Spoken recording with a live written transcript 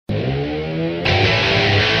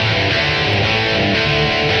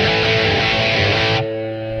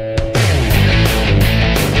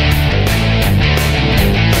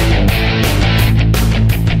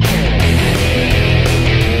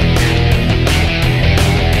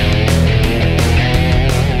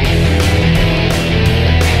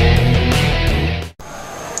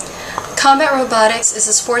Combat robotics is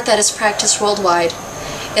a sport that is practiced worldwide.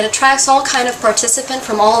 It attracts all kinds of participants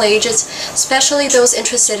from all ages, especially those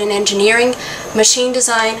interested in engineering, machine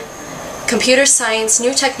design, computer science,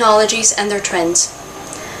 new technologies, and their trends.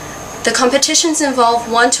 The competitions involve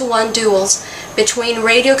one-to-one duels between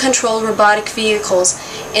radio-controlled robotic vehicles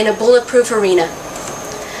in a bulletproof arena.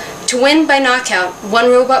 To win by knockout,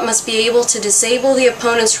 one robot must be able to disable the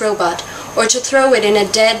opponent's robot or to throw it in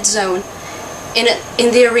a dead zone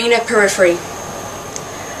in the arena periphery.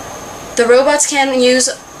 The robots can use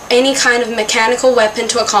any kind of mechanical weapon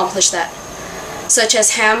to accomplish that, such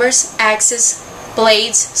as hammers, axes,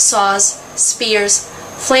 blades, saws, spears,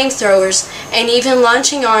 flamethrowers, and even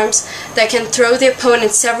launching arms that can throw the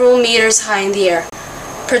opponent several meters high in the air.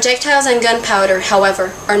 Projectiles and gunpowder,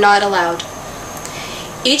 however, are not allowed.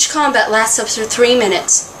 Each combat lasts up to 3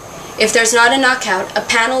 minutes. If there's not a knockout, a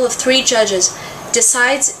panel of 3 judges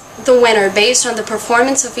decides the winner based on the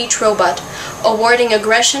performance of each robot, awarding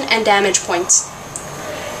aggression and damage points.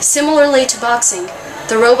 Similarly to boxing,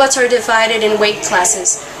 the robots are divided in weight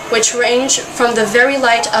classes, which range from the very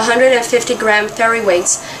light 150-gram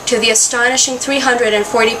ferryweights to the astonishing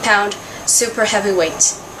 340-pound super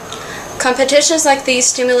heavyweights. Competitions like these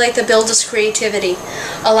stimulate the builders' creativity,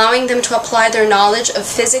 allowing them to apply their knowledge of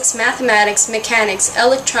physics, mathematics, mechanics,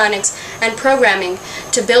 electronics, and programming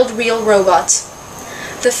to build real robots.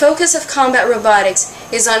 The focus of combat robotics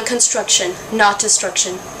is on construction, not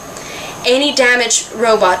destruction. Any damaged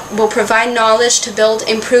robot will provide knowledge to build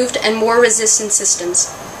improved and more resistant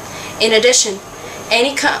systems. In addition,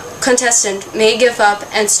 any contestant may give up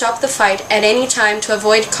and stop the fight at any time to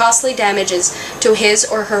avoid costly damages to his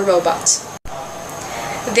or her robots.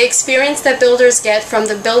 The experience that builders get from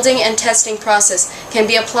the building and testing process can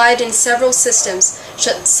be applied in several systems,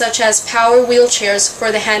 such as power wheelchairs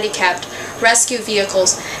for the handicapped, rescue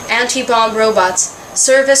vehicles, anti-bomb robots,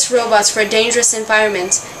 service robots for dangerous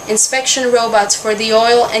environments, inspection robots for the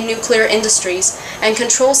oil and nuclear industries, and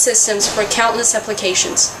control systems for countless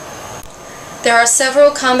applications. There are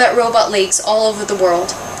several combat robot leagues all over the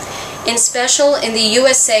world, in special in the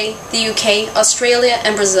USA, the UK, Australia,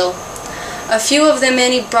 and Brazil. A few of the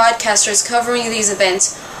many broadcasters covering these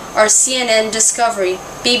events are CNN, Discovery,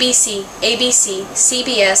 BBC, ABC,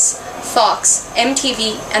 CBS, Fox,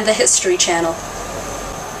 MTV, and the History Channel.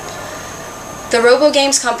 The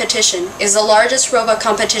RoboGames competition is the largest robot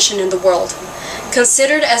competition in the world.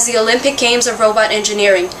 Considered as the Olympic Games of robot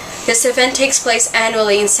engineering, this event takes place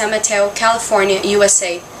annually in San Mateo, California,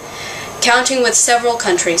 USA, counting with several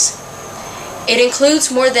countries. It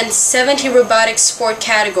includes more than 70 robotic sport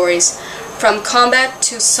categories, from combat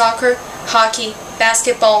to soccer, hockey,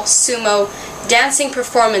 basketball, sumo, dancing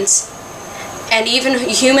performance, and even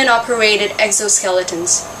human-operated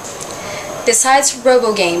exoskeletons. Besides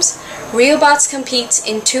RoboGames, RioBotz competes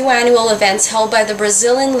in 2 annual events held by the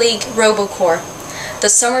Brazilian League RoboCorps, the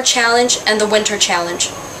Summer Challenge and the Winter Challenge.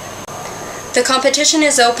 The competition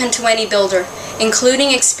is open to any builder,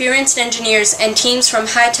 including experienced engineers and teams from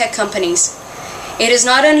high-tech companies. It is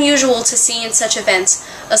not unusual to see in such events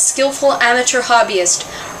a skillful amateur hobbyist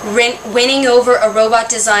winning over a robot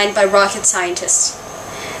designed by rocket scientists.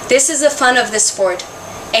 This is the fun of this sport.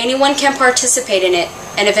 Anyone can participate in it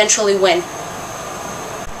and eventually win.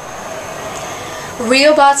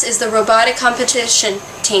 RioBotz is the robotic competition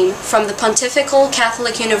team from the Pontifical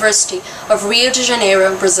Catholic University of Rio de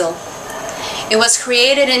Janeiro, Brazil. It was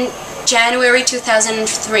created in January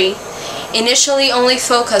 2003, initially only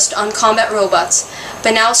focused on combat robots,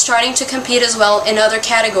 but now starting to compete as well in other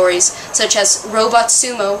categories such as robot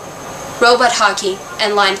sumo, robot hockey,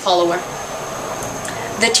 and line follower.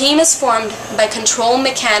 The team is formed by control,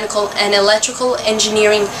 mechanical, and electrical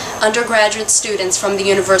engineering undergraduate students from the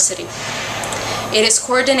university. It is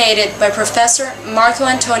coordinated by Professor Marco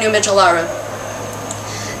Antonio Megellaro.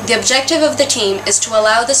 The objective of the team is to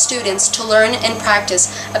allow the students to learn and practice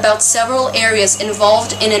about several areas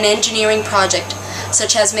involved in an engineering project,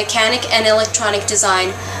 such as mechanic and electronic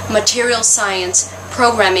design, material science,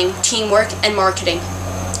 programming, teamwork, and marketing.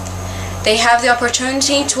 They have the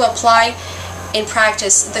opportunity to apply in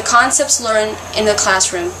practice the concepts learned in the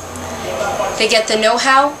classroom. They get the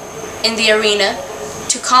know-how in the arena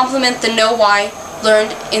to complement the know-why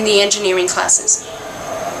learned in the engineering classes.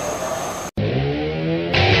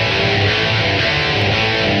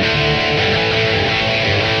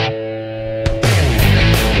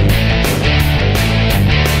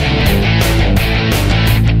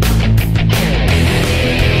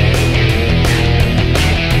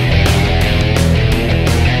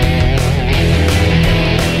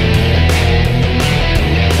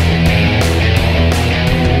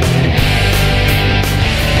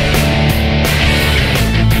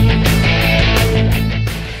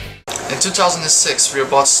 2006,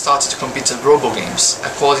 RioBotz started to compete at RoboGames,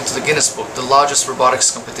 according to the Guinness Book, the largest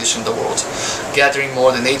robotics competition in the world, gathering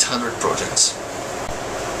more than 800 projects.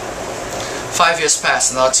 5 years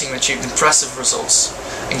passed and our team achieved impressive results,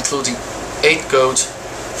 including 8 gold,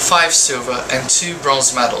 5 silver and 2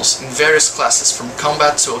 bronze medals in various classes from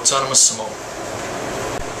combat to autonomous sumo.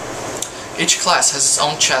 Each class has its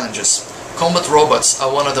own challenges. Combat robots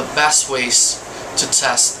are one of the best ways to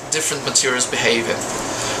test different materials' behavior.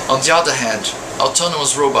 On the other hand,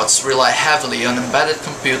 autonomous robots rely heavily on embedded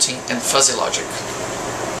computing and fuzzy logic.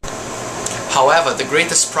 However, the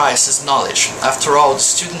greatest prize is knowledge. After all, the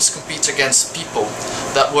students compete against people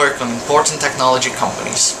that work on important technology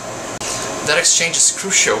companies. That exchange is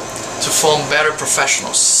crucial to form better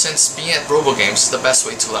professionals, since being at RoboGames is the best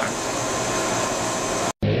way to learn.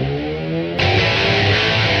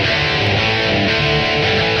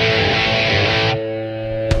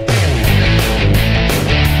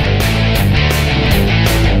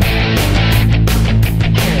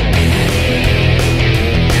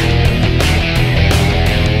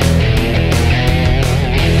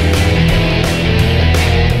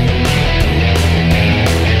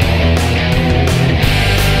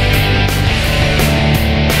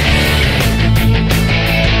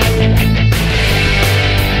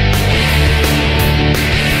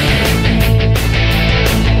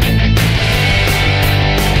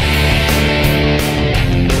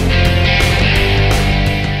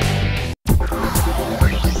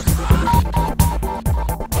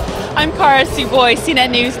 I'm Cara Suboy,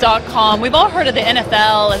 CNETnews.com. We've all heard of the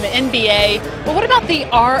NFL and the NBA, but what about the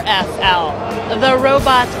RFL, the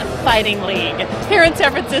Robot Fighting League? Here in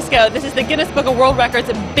San Francisco, this is the Guinness Book of World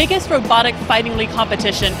Records' biggest robotic fighting league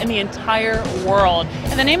competition in the entire world.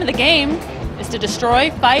 And the name of the game is to destroy,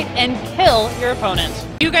 fight, and kill your opponent.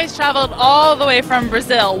 You guys traveled all the way from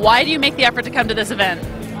Brazil. Why do you make the effort to come to this event?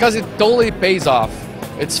 Because it totally pays off.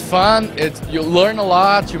 It's fun, you learn a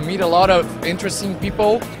lot, you meet a lot of interesting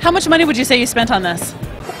people. How much money would you say you spent on this?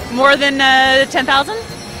 More than 10,000?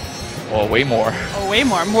 Oh, way more. Oh, way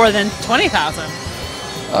more. More than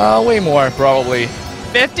 20,000? Way more, probably.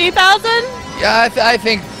 50,000? Yeah, I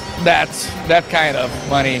think that's that kind of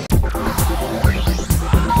money.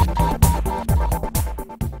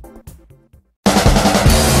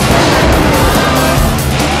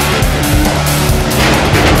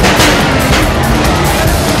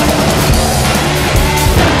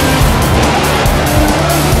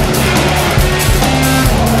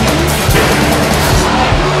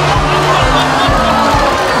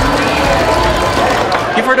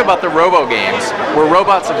 You've heard about the RoboGames, where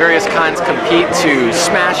robots of various kinds compete to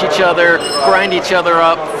smash each other, grind each other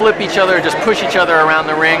up, flip each other, just push each other around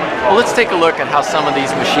the ring. Well, let's take a look at how some of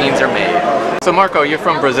these machines are made. So Marco, you're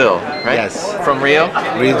from Brazil, right? Yes. From Rio?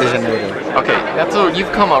 Rio de Janeiro. Okay,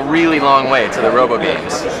 you've come a really long way to the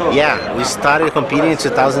RoboGames. Yeah, we started competing in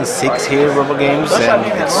 2006 here at RoboGames,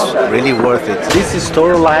 and it's really worth it. This is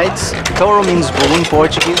Toro Lights. Toro means bull in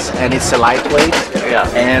Portuguese, and it's a lightweight. Yeah.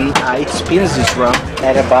 And I experienced this run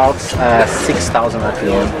at about 6,000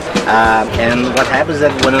 RPM. And what happens is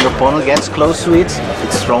that when an opponent gets close to it,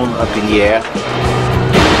 it's thrown up in the air.